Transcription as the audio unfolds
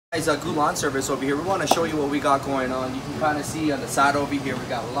Guys, good lawn service over here. We want to show you what we got going on. You can kind of see on the side over here, we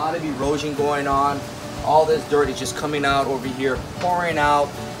got a lot of erosion going on. All this dirt is just coming out over here, pouring out.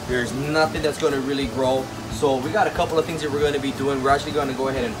 There's nothing that's going to really grow. So we got a couple of things that we're going to be doing. We're actually going to go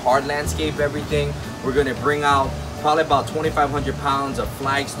ahead and hard landscape everything. We're going to bring out probably about 2,500 pounds of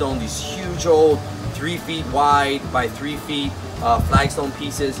flagstone, these huge old 3 feet wide by 3 feet flagstone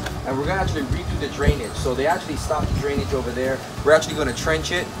pieces, and we're going to actually redo the drainage. So they actually stopped the drainage over there. We're actually going to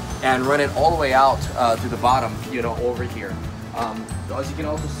trench it and run it all the way out to the bottom, you know, over here. As you can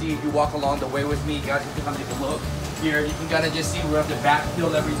also see, if you walk along the way with me, you guys can come take a look here. You can kind of just see we have to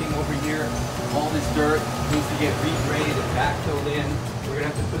backfill everything over here. All this dirt needs to get regraded and backfilled in. We're gonna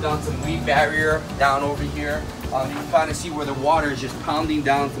have to put down some weed barrier down over here. You can kind of see where the water is just pounding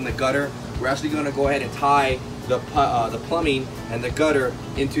down from the gutter. We're actually gonna go ahead and tie the plumbing and the gutter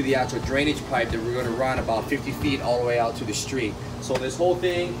into the actual drainage pipe that we're going to run about 50 feet all the way out to the street. So this whole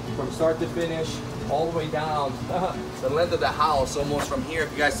thing from start to finish, all the way down the length of the house, almost from here,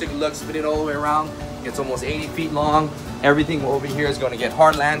 if you guys take a look, spin it all the way around, it's almost 80 feet long. Everything over here is going to get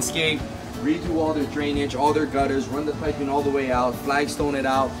hard landscape, redo all their drainage, all their gutters, run the piping all the way out, flagstone it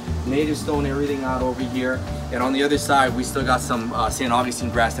out, native stone everything out over here. And on the other side, we still got some St. Augustine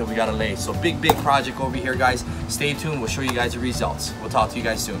grass that we got to lay. So big project over here, guys. Stay tuned. We'll show you guys the results. We'll talk to you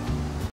guys soon.